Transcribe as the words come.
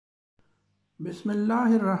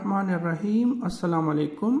Bismillahirrahmanirrahim. Assalamu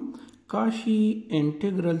alaikum. Cauchy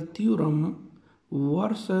integral theorem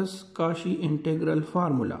versus Cauchy integral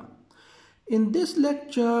formula. In this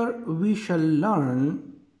lecture, we shall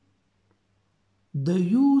learn the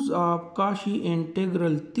use of Cauchy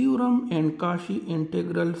integral theorem and Cauchy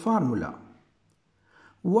integral formula.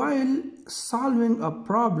 While solving a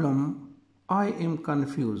problem, I am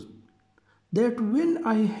confused that when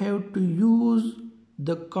I have to use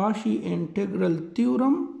the Cauchy integral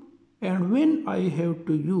theorem and when I have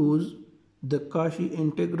to use the Cauchy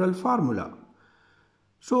integral formula.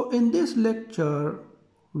 So in this lecture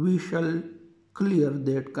we shall clear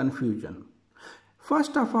that confusion.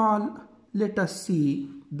 First of all, let us see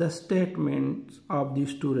the statements of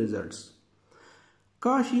these two results.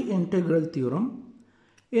 Cauchy integral theorem.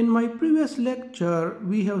 In my previous lecture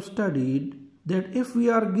we have studied that if we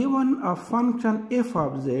are given a function f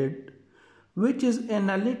of z which is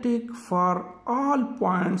analytic for all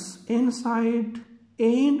points inside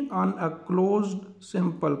and on a closed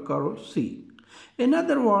simple curve C. In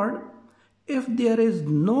other words, if there is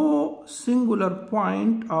no singular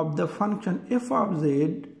point of the function f of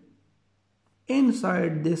z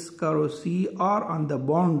inside this curve C or on the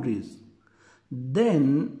boundaries,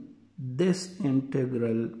 then this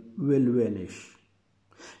integral will vanish.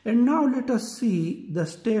 And now let us see the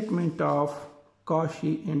statement of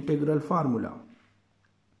Cauchy integral formula.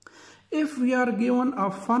 If we are given a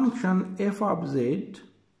function f of z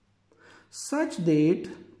such that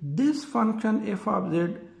this function f of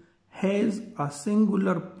z has a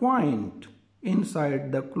singular point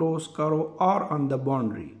inside the closed curve or on the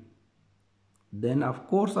boundary, then of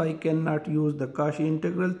course I cannot use the Cauchy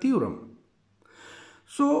integral theorem.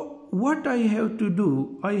 So what I have to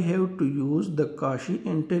do, I have to use the Cauchy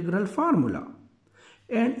integral formula.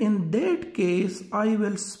 And in that case, I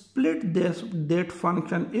will split that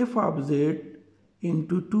function f of z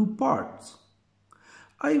into two parts.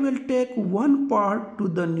 I will take one part to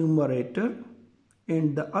the numerator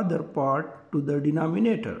and the other part to the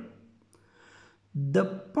denominator. The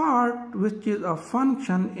part which is a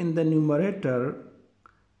function in the numerator,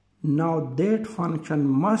 now that function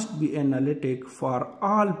must be analytic for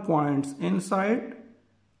all points inside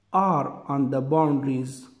or on the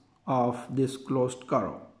boundaries of this closed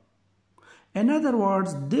curve. In other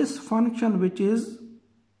words, this function which is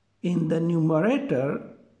in the numerator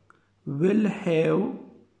will have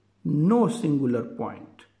no singular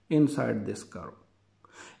point inside this curve.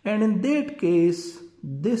 And in that case,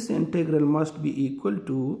 this integral must be equal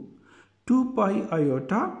to 2 pi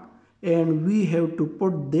iota, and we have to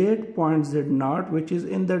put that point z naught which is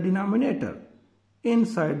in the denominator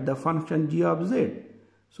inside the function g of z.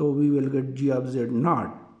 So we will get g of z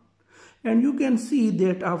naught. And you can see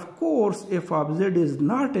that of course f of z is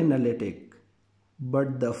not analytic,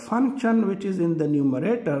 but the function which is in the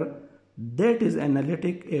numerator, that is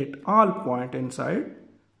analytic at all points inside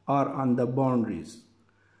or on the boundaries.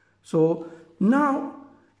 So now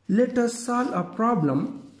let us solve a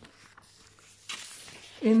problem.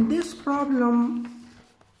 In this problem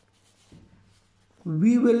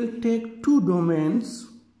we will take two domains.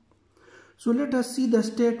 So let us see the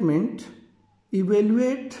statement.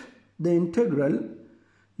 Evaluate the integral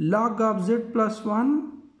log of z plus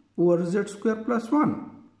 1 over z square plus 1.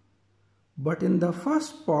 But in the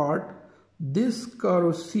first part, this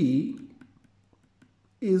curve C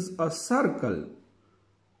is a circle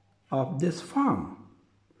of this form.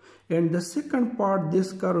 And the second part,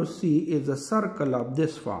 this curve C is a circle of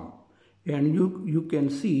this form. And you can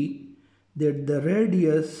see that the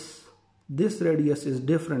radius, this radius is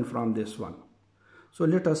different from this one. So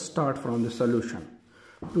let us start from the solution.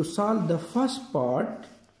 To solve the first part,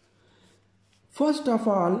 first of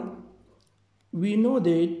all, we know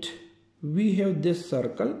that we have this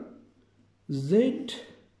circle z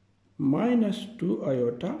minus 2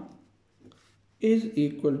 iota is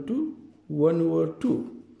equal to 1 over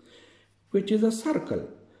 2, which is a circle.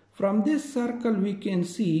 From this circle we can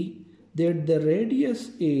see that the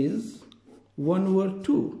radius is 1 over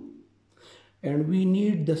 2 and we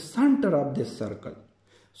need the center of this circle.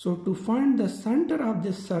 So to find the center of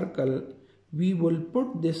this circle, we will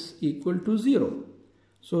put this equal to 0.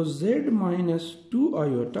 So z minus 2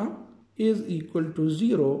 iota is equal to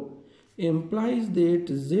 0 implies that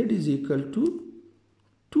z is equal to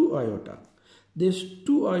 2 iota. This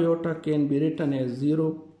 2 iota can be written as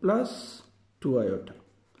 0 plus 2 iota.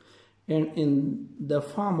 And in the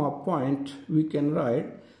form of point, we can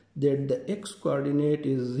write that the x coordinate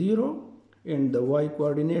is 0 and the y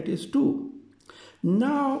coordinate is 2.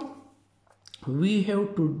 Now we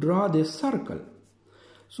have to draw this circle.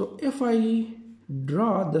 So if I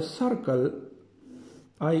draw the circle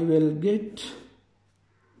I will get,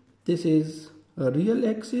 this is a real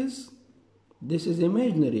axis, this is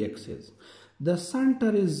imaginary axis. The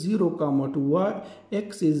center is 0, 2, y,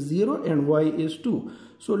 x is 0 and y is 2.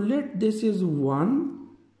 So let this is 1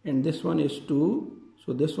 and this one is 2.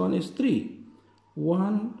 So this one is 3.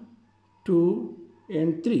 1, 2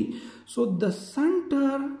 and 3. So the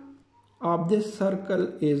center of this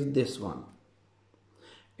circle is this one.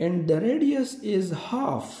 And the radius is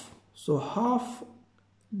half. So half,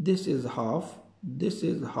 this is half, this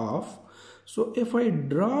is half. So if I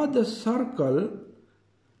draw the circle,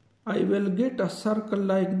 I will get a circle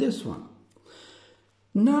like this one.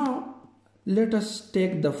 Now let us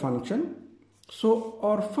take the function. So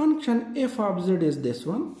our function f of z is this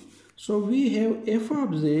one. So we have f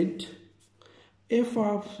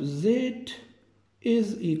of z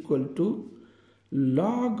is equal to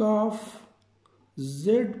log of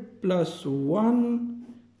z plus 1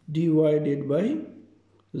 divided by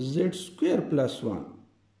z square plus 1.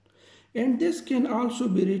 And this can also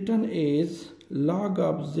be written as log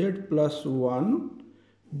of z plus 1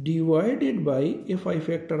 divided by, if I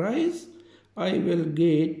factorize, I will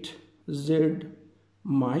get z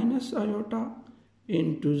minus iota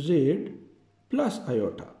into z plus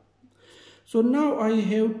iota. So now I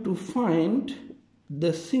have to find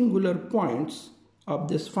the singular points of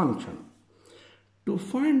this function. To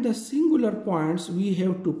find the singular points, we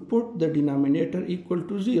have to put the denominator equal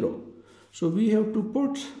to 0. So we have to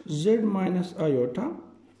put z minus iota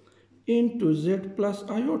into z plus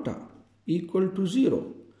iota equal to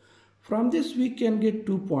 0. From this we can get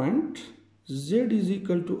 2 points. Z is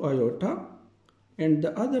equal to iota and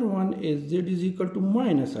the other one is z is equal to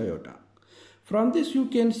minus iota. From this you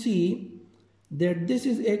can see that this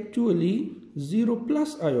is actually 0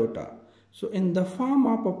 plus iota. So in the form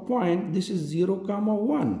of a point, this is 0,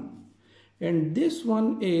 1. And this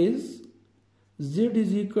one is z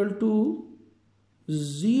is equal to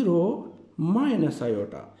 0 minus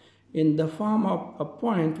iota. In the form of a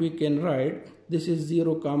point, we can write this is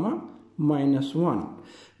 0, minus 1.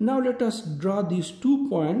 Now let us draw these 2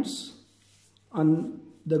 points on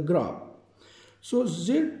the graph. So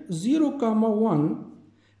z 0, 1,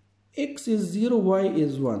 x is 0, y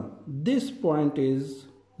is 1. This point is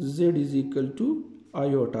z is equal to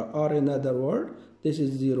iota, or in other words, this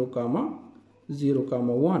is 0,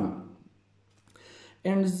 1.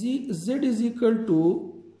 And z is equal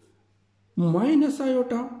to minus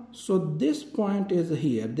iota. So this point is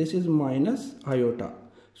here. This is minus iota.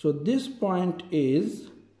 So this point is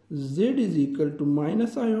z is equal to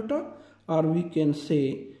minus iota, or we can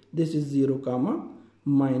say this is 0,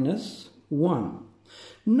 minus 1.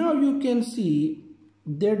 Now you can see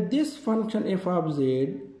that this function f of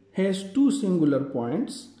z has 2 singular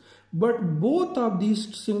points, but both of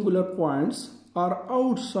these singular points are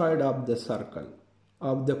outside of the circle,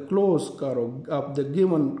 of the closed curve, of the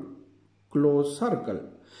given closed circle.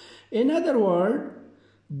 In other words,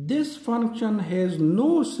 this function has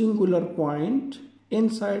no singular point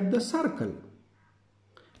inside the circle.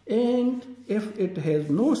 And if it has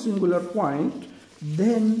no singular point,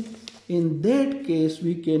 then in that case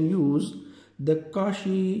we can use the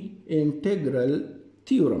Cauchy integral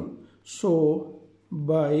theorem. So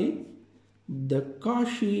by the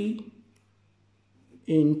Cauchy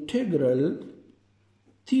integral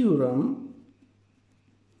theorem,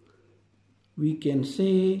 we can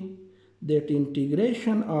say that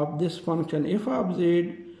integration of this function f of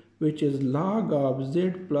z, which is log of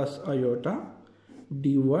z plus iota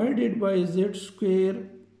divided by z square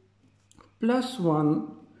plus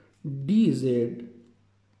 1 dz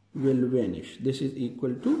will vanish. This is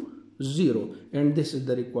equal to 0, and this is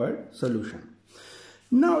the required solution.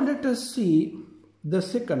 Now let us see the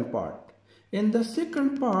second part. In the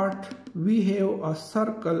second part, we have a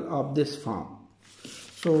circle of this form.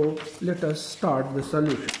 So let us start the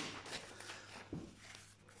solution.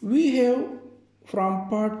 We have from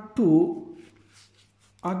part 2,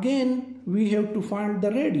 again we have to find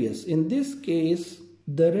the radius. In this case,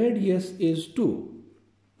 the radius is 2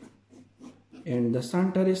 and the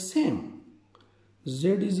center is same. Z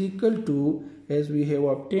is equal to, as we have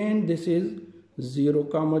obtained, this is 0,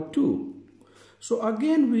 2. So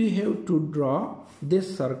again we have to draw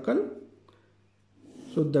this circle.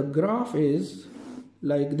 So the graph is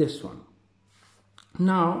like this one.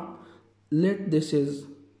 Now let this is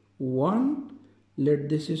 1, let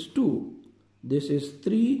this is 2, this is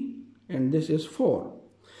 3 and this is 4.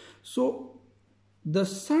 So the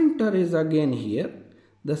center is again here.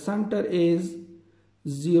 The center is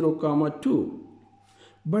 0, 2.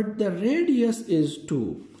 But the radius is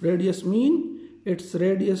 2. Radius mean its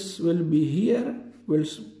radius will be here, will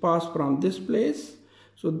pass from this place.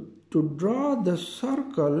 So to draw the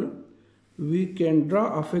circle, we can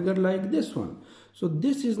draw a figure like this one. So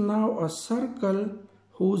this is now a circle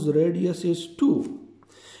whose radius is 2.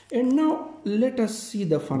 And now let us see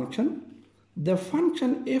the function. The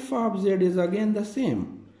function f of z is again the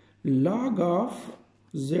same. Log of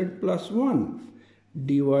z plus 1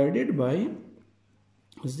 divided by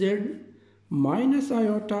z minus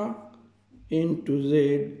iota into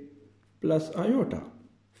z plus iota.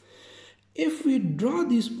 If we draw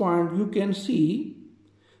this point, you can see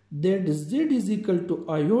that z is equal to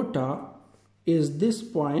iota is this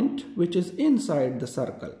point which is inside the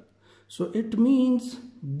circle. So it means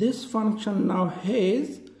this function now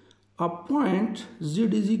has a point z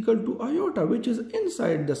is equal to iota which is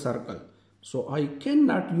inside the circle. So I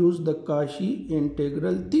cannot use the Cauchy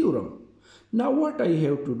integral theorem. Now what I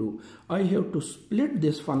have to do? I have to split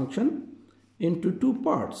this function into two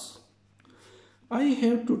parts. I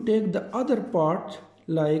have to take the other part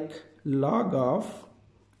like log of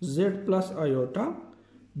z plus iota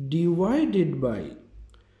divided by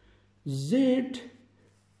z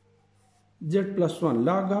plus 1,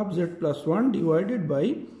 log of z plus 1 divided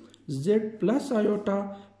by z plus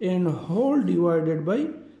iota and whole divided by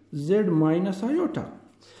z minus iota.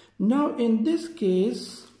 Now in this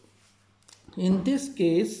case,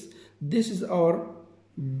 this is our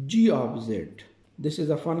g of z. This is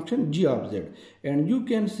a function g of z, and you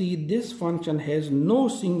can see this function has no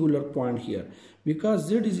singular point here because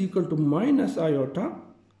z is equal to minus iota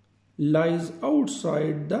lies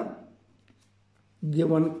outside the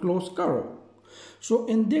given closed curve. So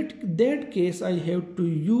in that case I have to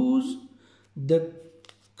use the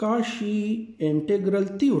Cauchy integral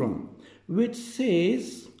theorem, which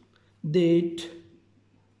says that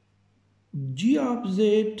g of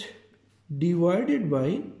z divided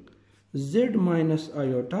by z minus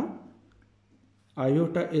iota,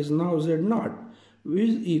 iota is now z naught,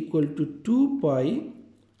 is equal to 2 pi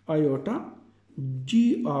iota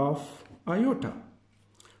g of iota.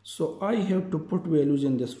 So I have to put values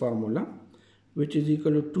in this formula, which is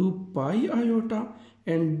equal to 2 pi iota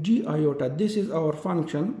and g iota. This is our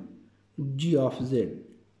function g of z.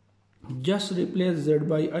 Just replace z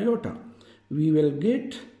by iota. We will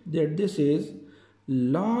get that this is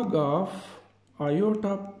log of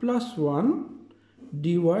iota plus 1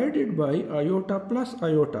 divided by iota plus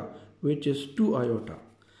iota, which is 2 iota.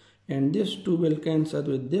 And this 2 will cancel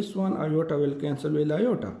with this one, iota will cancel with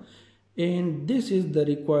iota. And this is the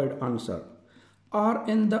required answer. Or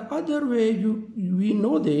in the other way, we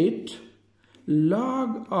know that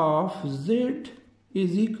log of z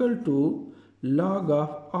is equal to log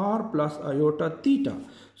of r plus iota theta.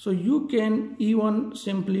 So you can even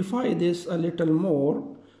simplify this a little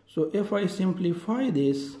more. So if I simplify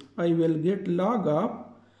this, I will get log of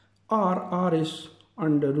r is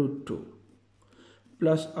under root 2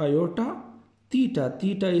 plus iota theta.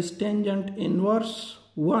 Theta is tangent inverse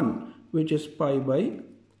 1, which is pi by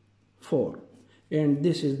 4. And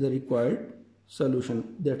this is the required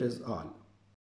solution. That is all.